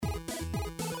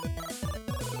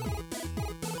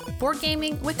Board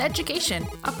Gaming with Education,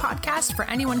 a podcast for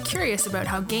anyone curious about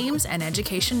how games and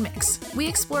education mix. We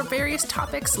explore various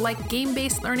topics like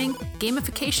game-based learning,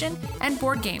 gamification, and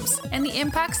board games, and the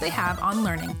impacts they have on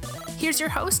learning. Here's your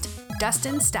host,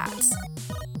 Dustin Stats.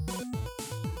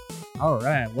 All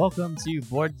right, welcome to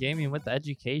Board Gaming with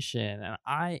Education, and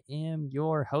I am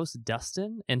your host,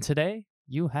 Dustin, and today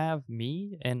you have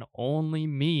me and only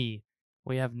me.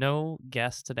 We have no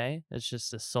guest today. It's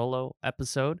just a solo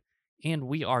episode, and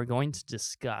we are going to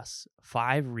discuss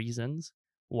 5 reasons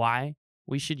why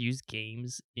we should use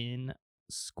games in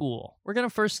school. We're going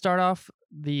to first start off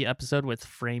the episode with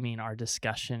framing our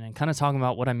discussion and kind of talking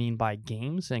about what I mean by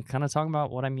games and kind of talking about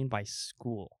what I mean by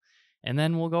school. And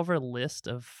then we'll go over a list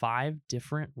of 5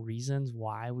 different reasons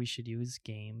why we should use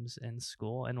games in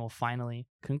school. And we'll finally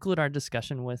conclude our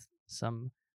discussion with some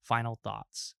final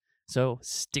thoughts. So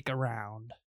stick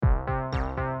around.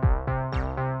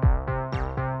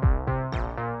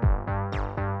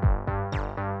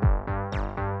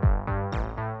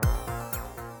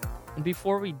 And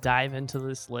before we dive into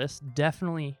this list,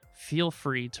 definitely feel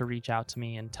free to reach out to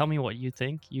me and tell me what you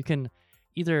think. You can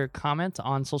either comment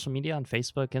on social media on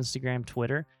Facebook, Instagram,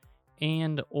 Twitter,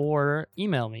 and or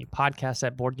email me,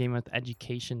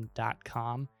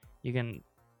 podcast@boardgamewitheducation.com. You can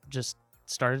just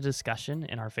start a discussion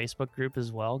in our Facebook group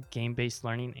as well, Game-Based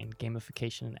Learning and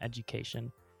Gamification and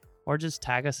Education, or just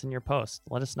tag us in your post.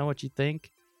 Let us know what you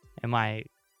think. Am I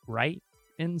right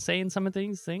in saying some of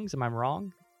these things? Am I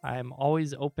wrong? I'm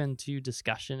always open to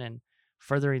discussion and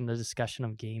furthering the discussion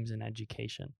of games and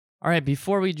education. All right,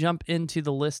 before we jump into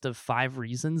the list of 5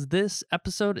 reasons, this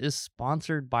episode is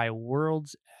sponsored by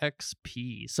Worlds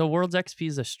XP. So Worlds XP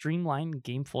is a streamlined,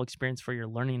 gameful experience for your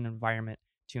learning environment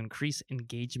to increase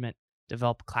engagement,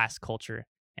 develop class culture,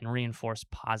 and reinforce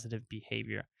positive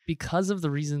behavior. Because of the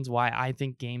reasons why I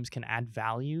think games can add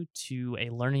value to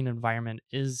a learning environment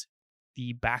is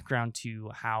the background to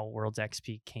how Worlds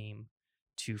XP came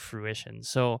to fruition.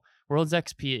 So Worlds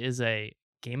XP is a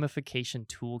gamification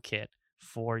toolkit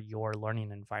for your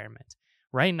learning environment.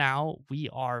 Right now, we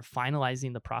are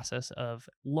finalizing the process of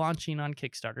launching on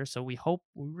Kickstarter. So we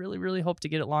really hope to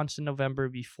get it launched in November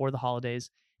before the holidays.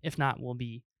 If not, we'll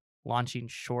be launching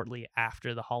shortly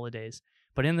after the holidays.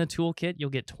 But in the toolkit,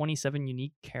 you'll get 27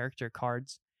 unique character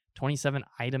cards, 27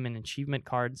 item and achievement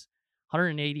cards,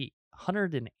 108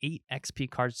 XP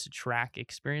cards to track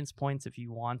experience points if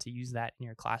you want to use that in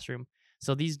your classroom.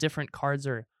 So these different cards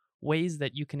are ways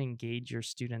that you can engage your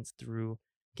students through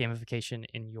gamification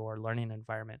in your learning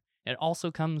environment. It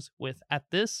also comes with, at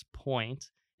this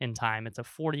point in time, it's a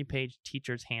 40-page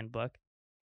teacher's handbook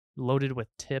loaded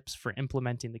with tips for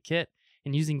implementing the kit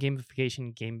and using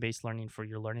gamification, game-based learning for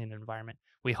your learning environment.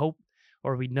 We hope,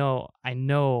 or we know, I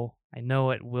know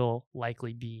it will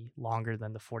likely be longer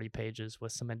than the 40 pages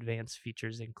with some advanced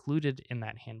features included in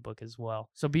that handbook as well.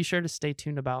 So be sure to stay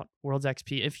tuned about Worlds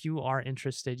XP. If you are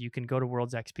interested, you can go to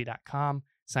worldsxp.com,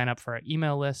 sign up for our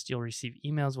email list. You'll receive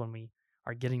emails when we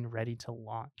are getting ready to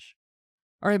launch.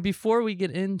 All right, before we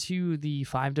get into the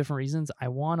 5 different reasons, I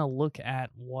want to look at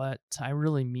what I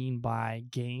really mean by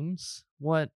games,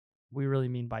 what we really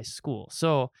mean by school.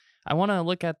 So I want to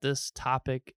look at this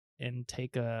topic and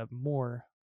take a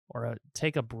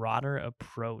broader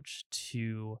approach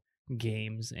to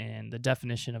games and the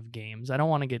definition of games. I don't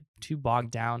want to get too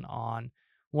bogged down on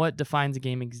what defines a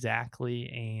game exactly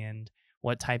and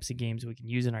what types of games we can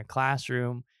use in our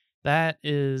classroom. That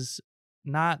is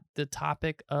not the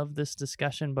topic of this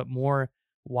discussion, but more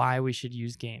why we should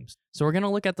use games. So we're going to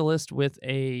look at the list with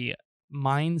a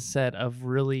mindset of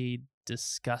really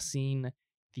discussing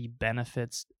the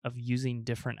benefits of using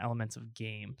different elements of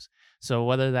games. So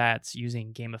whether that's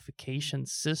using gamification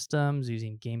systems,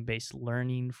 using game-based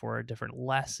learning for a different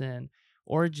lesson,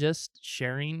 or just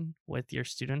sharing with your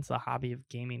students the hobby of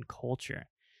gaming culture.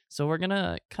 So we're going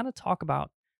to kind of talk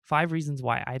about 5 reasons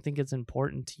why I think it's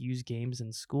important to use games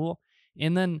in school.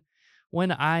 And then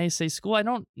when I say school, I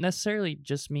don't necessarily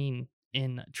just mean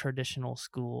in traditional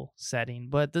school setting,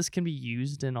 but this can be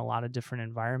used in a lot of different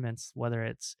environments, whether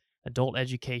it's adult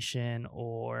education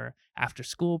or after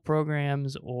school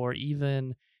programs or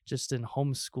even just in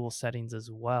homeschool settings as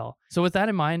well. So with that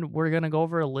in mind, we're going to go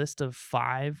over a list of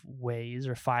 5 ways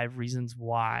or 5 reasons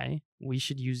why we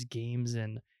should use games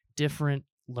in different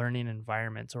learning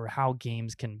environments or how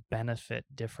games can benefit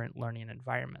different learning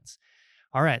environments.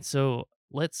 All right, so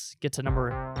let's get to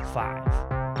number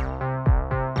 5.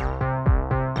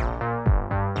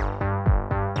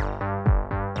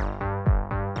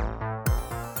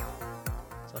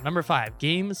 Number 5,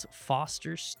 games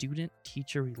foster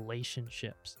student-teacher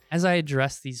relationships. As I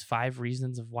address these 5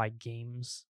 reasons of why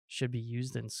games should be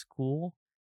used in school,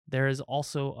 there is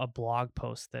also a blog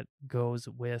post that goes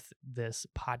with this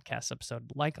podcast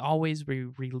episode. Like always, we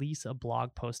release a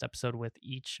blog post episode with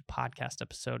each podcast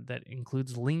episode that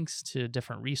includes links to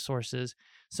different resources.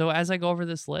 So as I go over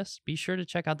this list, be sure to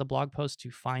check out the blog post to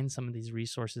find some of these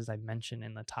resources I mentioned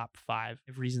in the top 5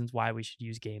 reasons why we should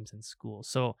use games in school.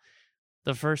 So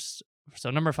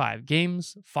number 5,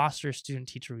 games foster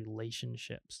student-teacher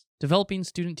relationships. Developing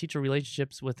student-teacher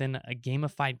relationships within a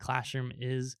gamified classroom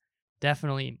is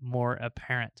definitely more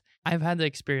apparent. I've had the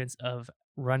experience of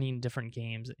running different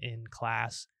games in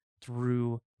class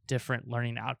through different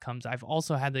learning outcomes. I've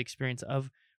also had the experience of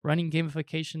running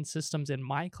gamification systems in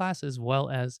my class as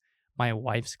well as my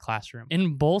wife's classroom.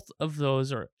 In both of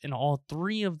those, or in all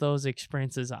 3 of those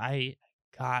experiences, I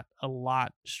got a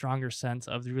lot stronger sense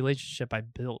of the relationship I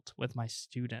built with my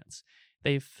students.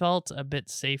 They felt a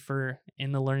bit safer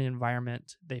in the learning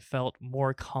environment. They felt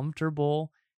more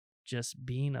comfortable just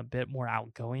being a bit more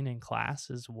outgoing in class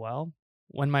as well.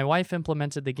 When my wife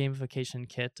implemented the gamification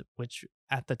kit, which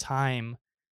at the time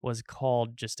was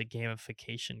called just a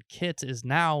gamification kit, is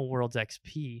now Worlds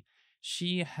XP,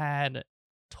 she had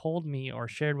told me or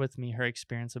shared with me her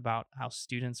experience about how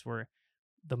students were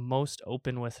the most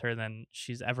open with her than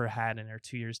she's ever had in her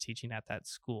 2 years teaching at that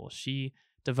school. She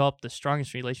developed the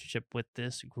strongest relationship with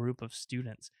this group of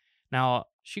students. Now,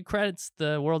 she credits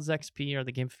the Worlds XP or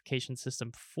the gamification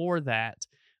system for that,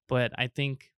 but I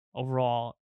think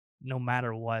overall, no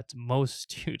matter what,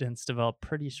 most students develop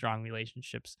pretty strong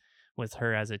relationships with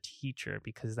her as a teacher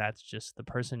because that's just the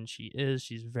person she is.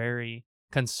 She's very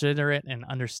considerate and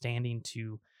understanding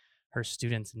to her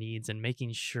students' needs and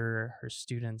making sure her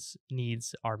students'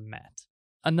 needs are met.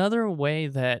 Another way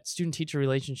that student-teacher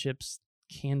relationships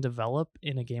can develop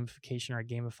in a gamification or a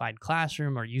gamified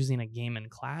classroom or using a game in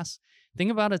class, think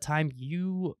about a time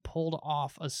you pulled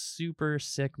off a super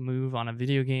sick move on a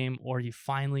video game, or you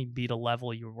finally beat a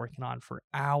level you were working on for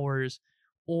hours,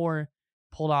 or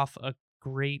pulled off a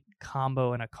great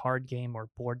combo in a card game or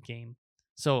board game.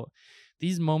 So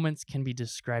these moments can be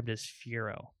described as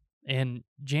Fiero. And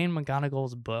Jane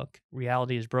McGonigal's book,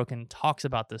 Reality is Broken, talks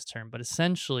about this term, but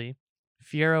essentially,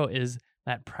 Fiero is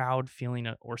that proud feeling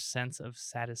or sense of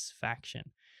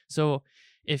satisfaction. So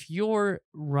if you're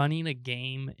running a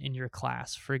game in your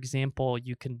class, for example,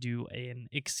 you can do an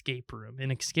escape room.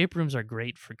 And escape rooms are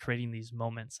great for creating these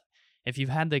moments. If you've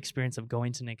had the experience of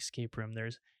going to an escape room,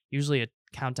 there's usually a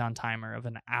countdown timer of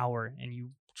an hour, and you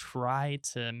try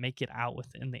to make it out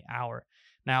within the hour.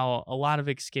 Now, a lot of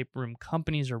escape room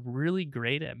companies are really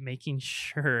great at making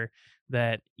sure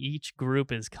that each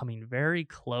group is coming very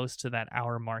close to that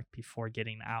hour mark before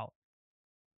getting out.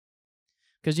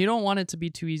 Because you don't want it to be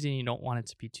too easy and you don't want it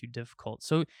to be too difficult.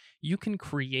 So you can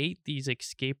create these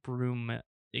escape room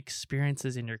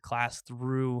experiences in your class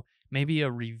through maybe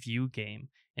a review game,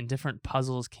 and different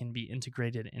puzzles can be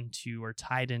integrated into or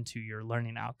tied into your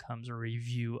learning outcomes or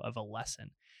review of a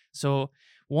lesson. So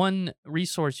one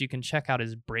resource you can check out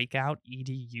is Breakout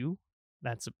EDU.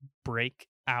 That's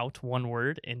Breakout, one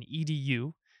word, and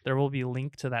EDU. There will be a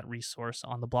link to that resource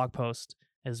on the blog post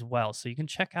as well. So you can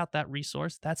check out that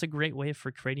resource. That's a great way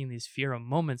for creating these Fiero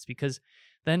moments, because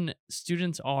then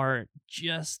students are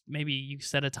just, maybe you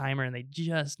set a timer and they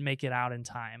just make it out in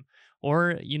time.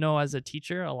 Or, as a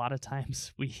teacher, a lot of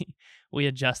times we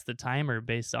adjust the timer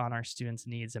based on our students'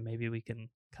 needs, and maybe we can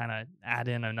kind of add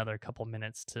in another couple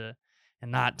minutes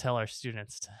and not tell our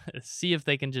students to see if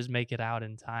they can just make it out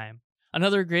in time.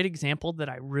 Another great example that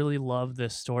I really love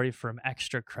this story from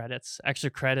Extra Credits. Extra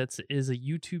Credits is a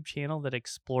YouTube channel that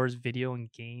explores video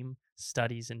and game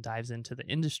studies and dives into the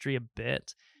industry a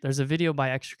bit. There's a video by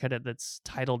Extra Credit that's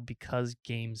titled Because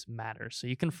Games Matter. So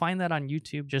you can find that on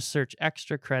YouTube. Just search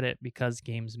Extra Credit Because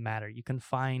Games Matter. You can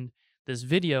find this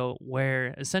video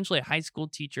where essentially a high school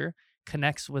teacher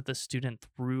connects with a student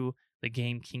through the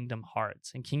game Kingdom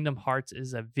Hearts. And Kingdom Hearts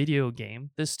is a video game.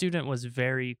 This student was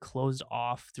very closed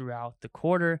off throughout the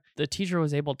quarter. The teacher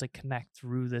was able to connect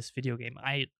through this video game.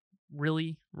 I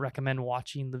really recommend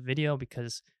watching the video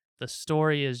because the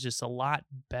story is just a lot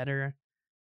better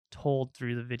told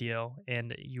through the video,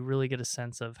 and you really get a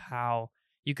sense of how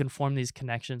you can form these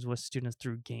connections with students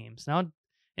through games. Now,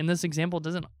 in this example, it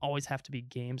doesn't always have to be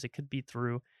games. It could be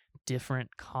through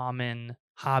different common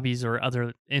hobbies or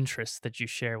other interests that you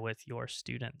share with your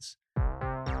students.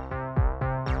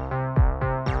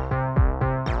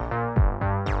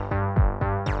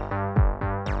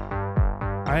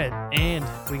 All right, and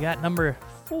we got number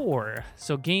 4.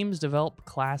 So games develop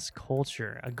class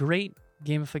culture. A great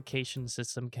gamification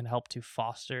system can help to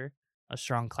foster a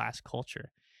strong class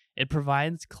culture. It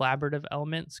provides collaborative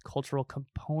elements, cultural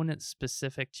components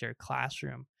specific to your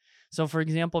classroom. So for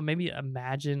example, maybe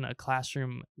imagine a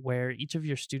classroom where each of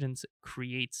your students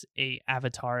creates a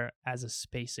avatar as a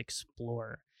space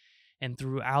explorer. And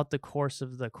throughout the course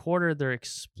of the quarter, they're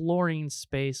exploring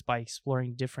space by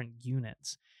exploring different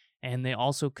units. And they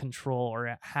also control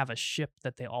or have a ship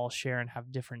that they all share and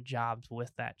have different jobs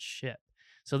with that ship.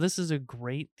 So this is a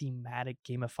great thematic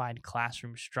gamified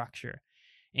classroom structure.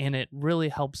 And it really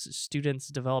helps students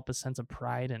develop a sense of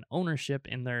pride and ownership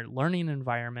in their learning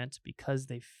environment because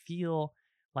they feel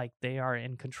like they are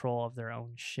in control of their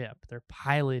own ship. They're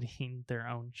piloting their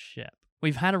own ship.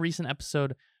 We've had a recent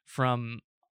episode from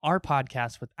our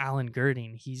podcast with Alan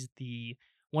Girding. He's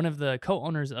one of the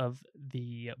co-owners of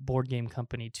the board game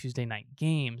company Tuesday Night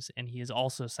Games, and he is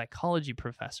also a psychology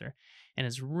professor. And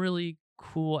it's a really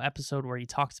cool episode where he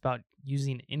talks about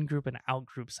using in-group and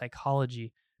out-group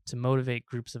psychology to motivate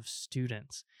groups of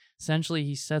students. Essentially,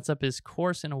 he sets up his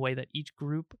course in a way that each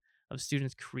group of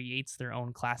students creates their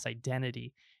own class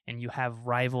identity, and you have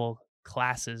rival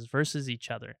classes versus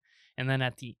each other. And then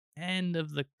at the end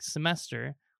of the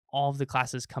semester, all of the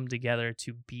classes come together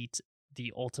to beat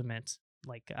the ultimate,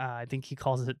 I think he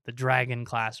calls it the dragon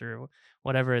class or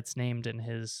whatever it's named in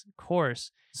his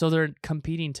course. So they're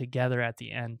competing together at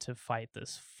the end to fight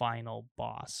this final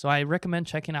boss. So I recommend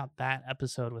checking out that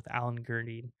episode with Alan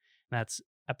Girding. That's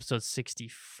episode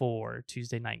 64,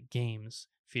 Tuesday Night Games,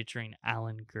 featuring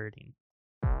Alan Girding.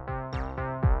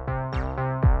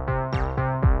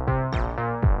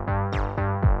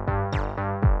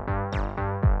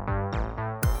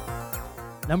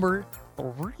 Number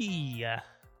 3.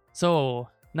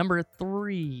 Number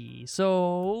 3.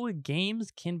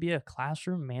 Games can be a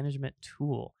classroom management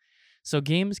tool. So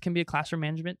games can be a classroom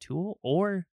management tool,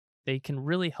 or they can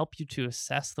really help you to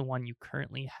assess the one you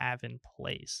currently have in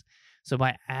place. So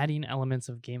by adding elements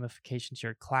of gamification to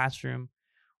your classroom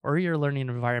or your learning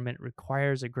environment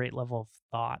requires a great level of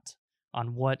thought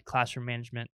on what classroom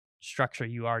management structure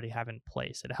you already have in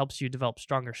place. It helps you develop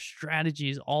stronger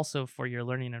strategies also for your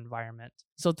learning environment.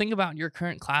 So think about your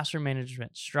current classroom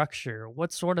management structure.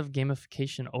 What sort of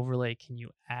gamification overlay can you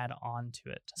add on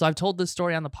to it? So I've told this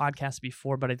story on the podcast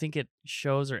before, but I think it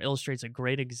shows or illustrates a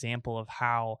great example of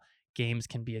how games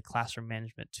can be a classroom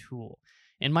management tool.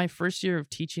 In my first year of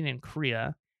teaching in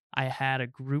Korea, I had a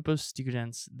group of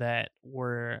students that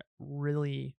were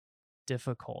really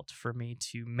difficult for me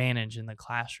to manage in the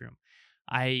classroom.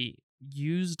 I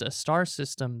used a star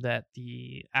system that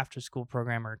the after-school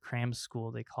program, or cram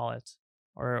school they call it,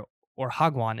 or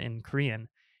hagwon in Korean,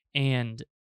 and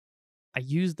I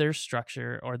used their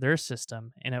structure or their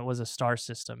system, and it was a star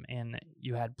system, and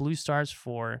you had blue stars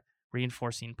for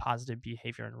reinforcing positive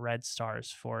behavior and red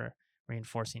stars for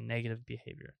reinforcing negative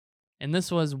behavior. And this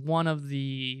was one of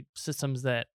the systems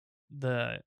that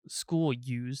the school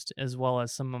used, as well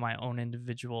as some of my own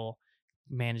individual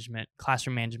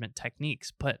classroom management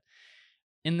techniques. But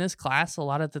in this class, a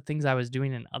lot of the things I was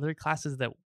doing in other classes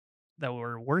that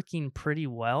were working pretty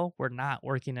well were not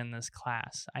working in this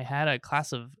class. I had a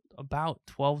class of about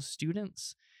 12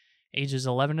 students, ages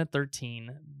 11 to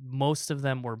 13. Most of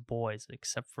them were boys,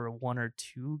 except for 1 or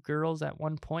 2 girls at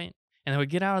one point. And they would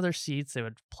get out of their seats. They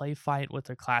would play fight with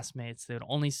their classmates. They would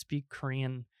only speak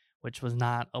Korean, which was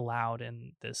not allowed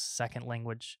in this second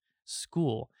language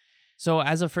school. So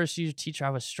as a first year teacher, I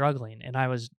was struggling, and I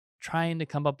was trying to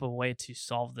come up with a way to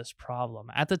solve this problem.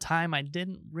 At the time, I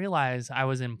didn't realize I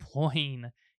was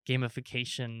employing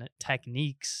gamification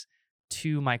techniques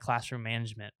to my classroom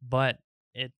management, but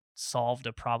it solved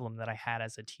a problem that I had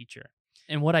as a teacher.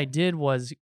 And what I did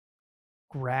was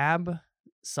grab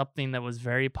something that was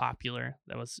very popular,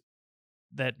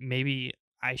 that maybe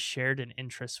I shared an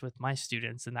interest with my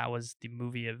students, and that was the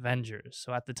movie Avengers.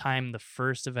 So at the time, the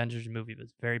first Avengers movie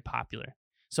was very popular.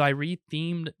 So I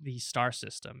rethemed the star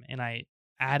system, and I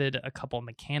added a couple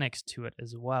mechanics to it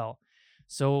as well.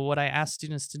 So what I asked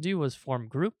students to do was form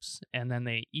groups, and then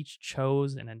they each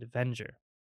chose an Avenger.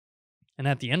 And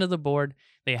at the end of the board,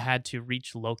 they had to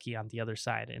reach Loki on the other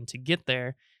side. And to get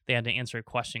there, they had to answer a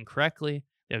question correctly.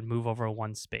 They would move over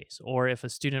one space. Or if a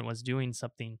student was doing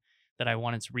something that I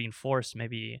wanted to reinforce,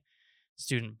 maybe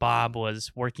student Bob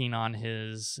was working on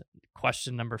his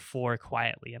question number 4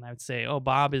 quietly, and I would say, oh,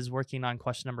 Bob is working on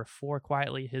question number 4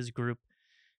 quietly. His group,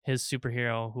 his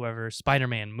superhero, whoever,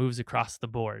 Spider-Man, moves across the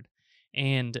board,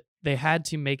 and they had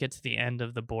to make it to the end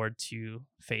of the board to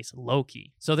face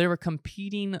Loki. So they were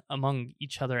competing among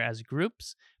each other as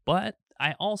groups, but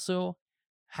I also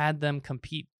had them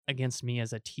compete against me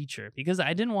as a teacher because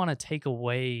I didn't want to take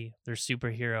away their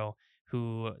superhero,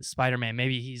 who Spider-Man,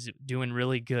 maybe he's doing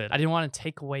really good. I didn't want to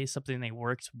take away something they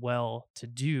worked well to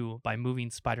do by moving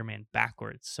Spider-Man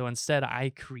backwards. So instead,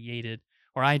 I created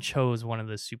or I chose one of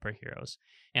the superheroes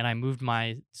and I moved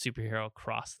my superhero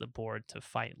across the board to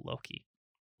fight Loki.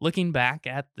 Looking back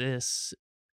at this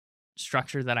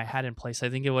structure that I had in place, I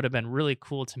think it would have been really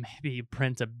cool to maybe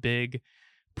print a big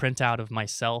printout of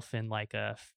myself in like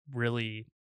a really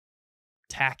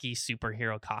tacky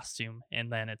superhero costume,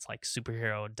 and then it's like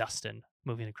superhero Dustin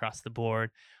moving across the board.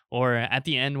 Or at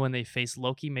the end when they face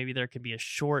Loki, maybe there could be a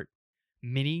short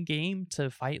mini game to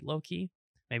fight Loki.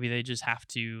 Maybe they just have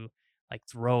to like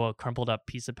throw a crumpled up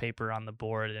piece of paper on the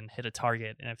board and hit a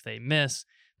target, and if they miss,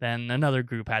 then another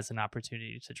group has an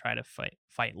opportunity to try to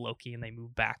fight Loki, and they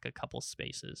move back a couple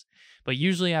spaces. But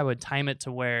usually I would time it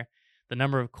to where the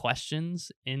number of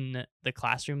questions in the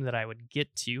classroom that I would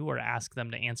get to or ask them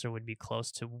to answer would be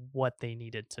close to what they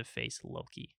needed to face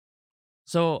Loki.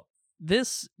 So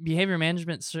this behavior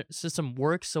management system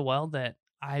works so well that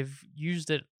I've used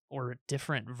it, or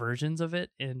different versions of it,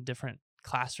 in different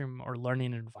classroom or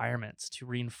learning environments to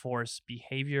reinforce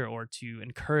behavior or to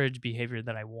encourage behavior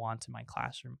that I want in my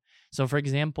classroom. So for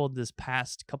example, this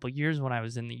past couple years when I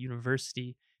was in the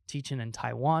university teaching in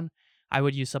Taiwan, I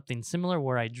would use something similar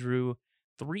where I drew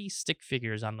 3 stick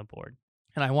figures on the board.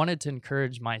 And I wanted to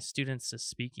encourage my students to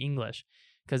speak English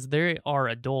because they are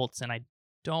adults and I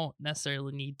don't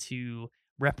necessarily need to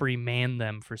reprimand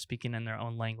them for speaking in their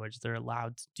own language. They're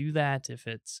allowed to do that if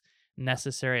it's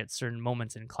necessary at certain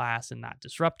moments in class and not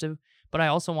disruptive. But I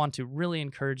also want to really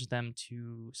encourage them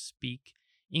to speak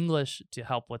English to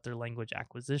help with their language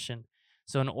acquisition.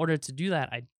 So in order to do that,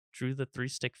 I drew the 3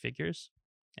 stick figures,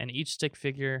 and each stick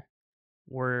figure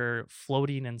were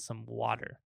floating in some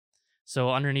water.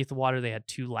 So underneath the water, they had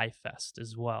 2 life vests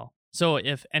as well. So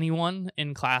if anyone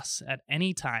in class at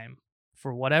any time,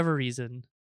 for whatever reason,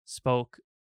 spoke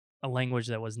a language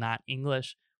that was not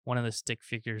English, one of the stick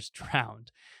figures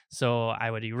drowned. So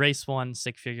I would erase one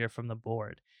stick figure from the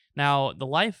board. Now, the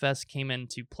life vest came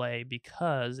into play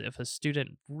because if a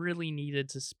student really needed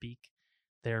to speak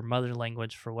their mother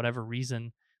language for whatever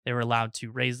reason, they were allowed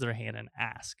to raise their hand and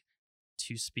ask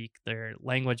to speak their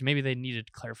language. Maybe they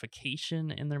needed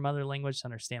clarification in their mother language to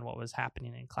understand what was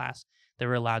happening in class. They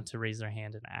were allowed to raise their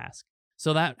hand and ask.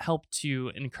 So that helped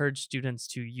to encourage students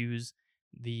to use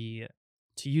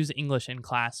English in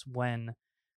class when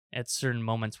at certain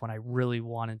moments when I really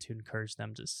wanted to encourage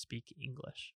them to speak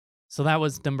English. So that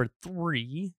was number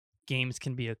 3. Games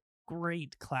can be a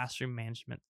great classroom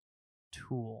management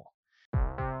tool.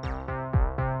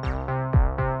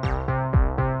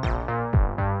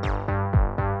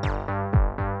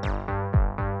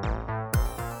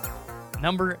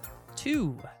 Number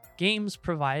 2, games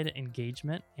provide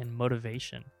engagement and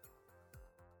motivation.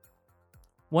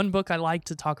 One book I like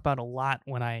to talk about a lot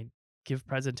when I give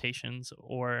presentations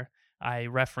or I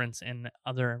reference in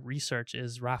other research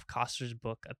is Ralph Koster's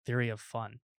book, A Theory of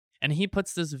Fun. And he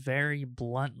puts this very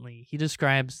bluntly. He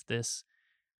describes this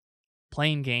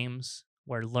playing games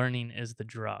where learning is the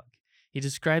drug. He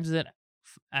describes it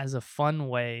as a fun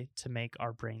way to make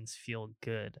our brains feel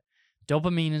good.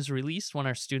 Dopamine is released when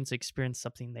our students experience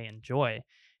something they enjoy,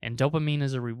 and dopamine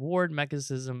is a reward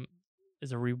mechanism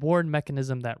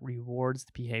that rewards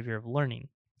the behavior of learning.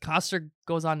 Koster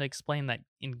goes on to explain that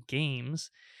in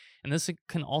games, and this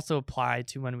can also apply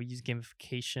to when we use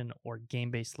gamification or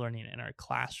game-based learning in our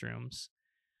classrooms,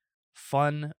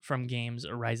 fun from games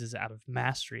arises out of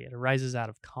mastery. It arises out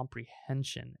of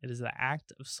comprehension. It is the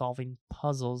act of solving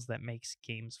puzzles that makes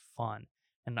games fun.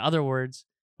 In other words,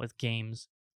 with games,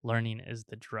 learning is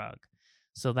the drug.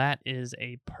 So that is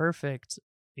a perfect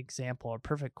example, a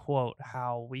perfect quote,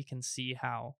 how we can see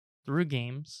how through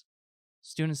games,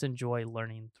 students enjoy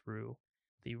learning through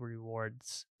the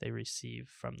rewards they receive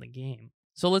from the game.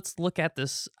 So let's look at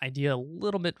this idea a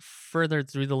little bit further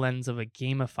through the lens of a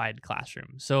gamified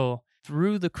classroom. So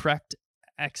through the correct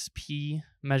XP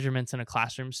measurements in a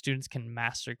classroom, students can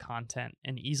master content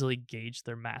and easily gauge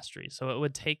their mastery. So it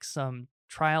would take some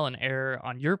trial and error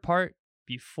on your part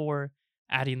before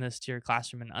adding this to your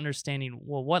classroom and understanding,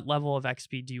 well, what level of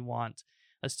XP do you want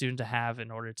a student to have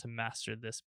in order to master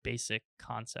this basic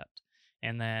concept?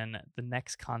 And then the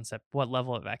next concept, what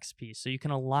level of XP? So you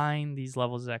can align these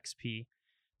levels of XP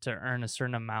to earn a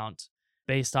certain amount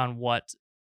based on what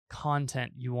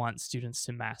content you want students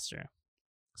to master.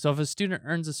 So if a student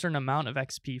earns a certain amount of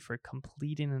XP for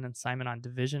completing an assignment on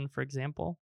division, for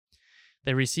example,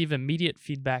 they receive immediate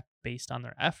feedback based on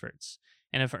their efforts.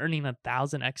 And if earning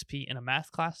 1,000 XP in a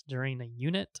math class during a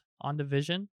unit on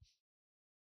division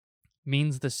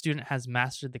means the student has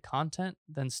mastered the content,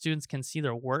 then students can see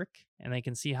their work and they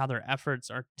can see how their efforts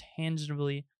are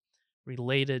tangibly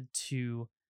related to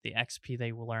the XP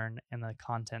they learn and the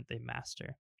content they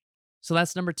master. So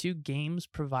that's number 2, games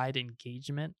provide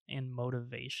engagement and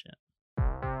motivation.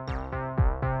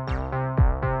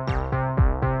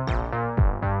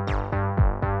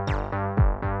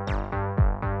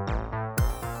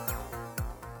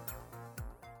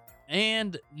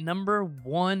 And number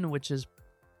 1, which is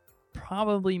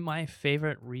probably my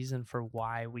favorite reason for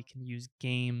why we can use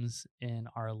games in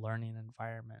our learning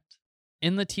environment.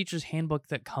 In the teacher's handbook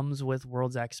that comes with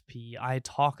Worlds XP, I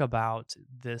talk about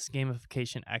this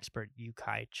gamification expert,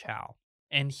 Yu-Kai Chou,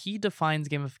 and he defines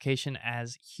gamification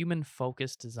as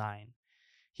human-focused design.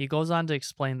 He goes on to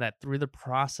explain that through the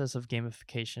process of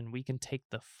gamification, we can take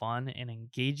the fun and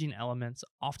engaging elements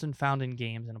often found in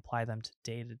games and apply them to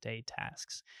day-to-day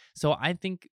tasks. So I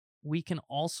think we can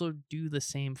also do the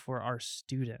same for our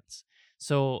students.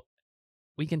 So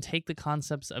we can take the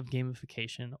concepts of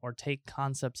gamification or take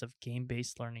concepts of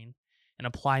game-based learning and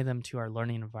apply them to our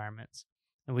learning environments.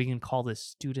 And we can call this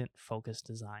student-focused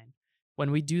design.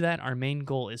 When we do that, our main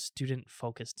goal is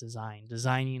student-focused design,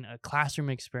 designing a classroom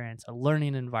experience, a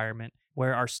learning environment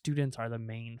where our students are the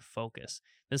main focus.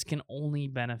 This can only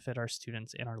benefit our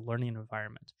students in our learning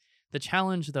environment. The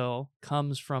challenge, though,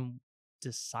 comes from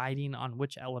deciding on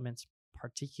which elements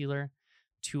particular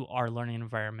to our learning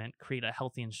environment create a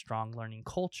healthy and strong learning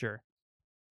culture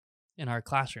in our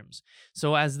classrooms.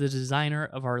 So as the designer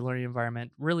of our learning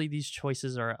environment, really these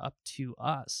choices are up to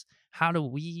us. How do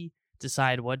we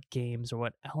decide what games or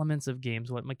what elements of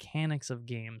games, what mechanics of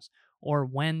games, or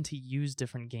when to use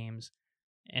different games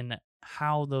and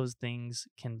how those things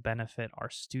can benefit our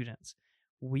students?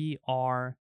 We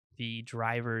are the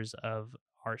drivers of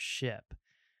our ship.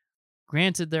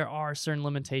 Granted, there are certain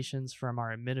limitations from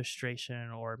our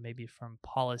administration or maybe from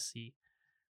policy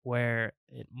where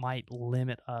it might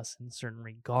limit us in certain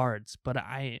regards, but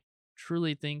I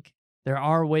truly think there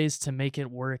are ways to make it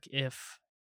work if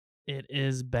it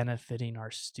is benefiting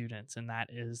our students, and that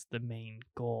is the main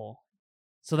goal.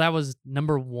 So that was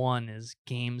number 1, is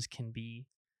games can be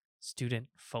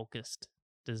student-focused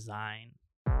design.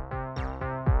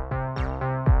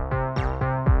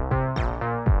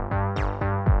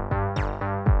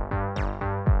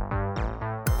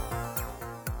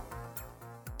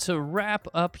 To wrap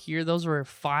up here, those were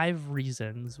 5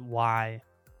 reasons why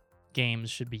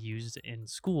games should be used in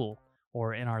school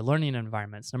or in our learning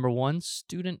environments. Number 1,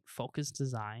 student-focused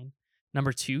design.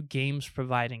 Number 2, games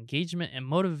provide engagement and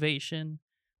motivation.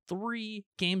 3,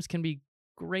 games can be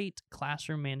great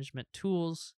classroom management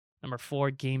tools. Number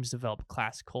 4, games develop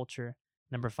class culture.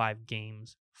 Number 5,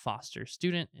 games foster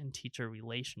student and teacher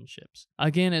relationships.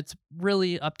 Again, it's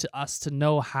really up to us to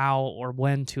know how or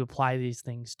when to apply these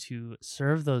things to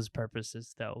serve those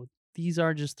purposes, though. These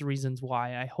are just the reasons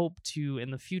why I hope to,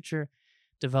 in the future,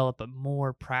 develop a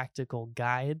more practical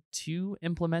guide to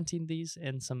implementing these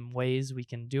and some ways we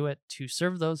can do it to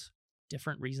serve those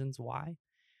different reasons why.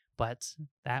 But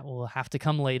that will have to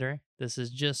come later. This is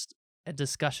just a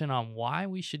discussion on why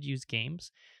we should use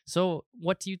games. So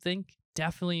what do you think?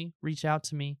 Definitely reach out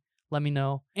to me. Let me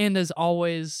know. And as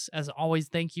always,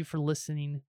 thank you for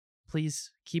listening.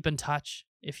 Please keep in touch.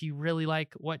 If you really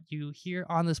like what you hear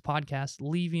on this podcast,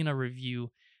 leaving a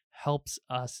review helps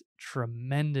us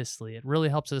tremendously. It really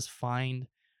helps us find,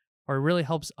 or it really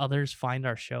helps others find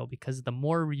our show, because the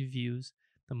more reviews,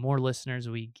 the more listeners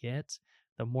we get,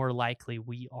 the more likely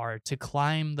we are to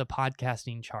climb the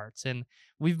podcasting charts. And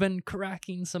we've been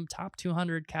cracking some top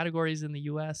 200 categories in the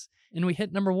US, and we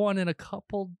hit number 1 in a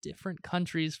couple different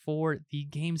countries for the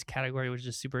games category, which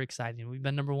is super exciting. We've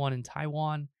been number 1 in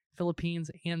Taiwan, Philippines,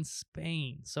 and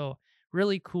Spain. So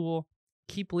really cool.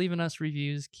 Keep leaving us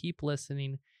reviews, keep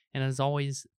listening. And as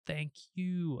always, thank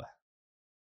you.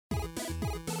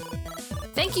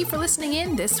 Thank you for listening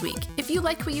in this week. If you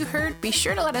liked what you heard, be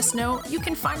sure to let us know. You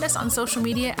can find us on social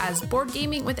media as Board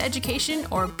Gaming with Education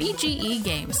or BGE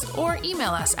Games, or email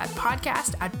us at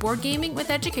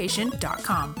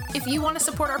podcast@boardgamingwitheducation.com. If you want to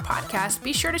support our podcast,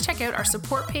 be sure to check out our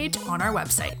support page on our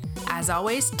website. As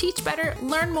always, teach better,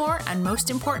 learn more, and most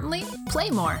importantly, play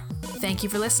more. Thank you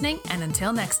for listening, and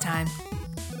until next time.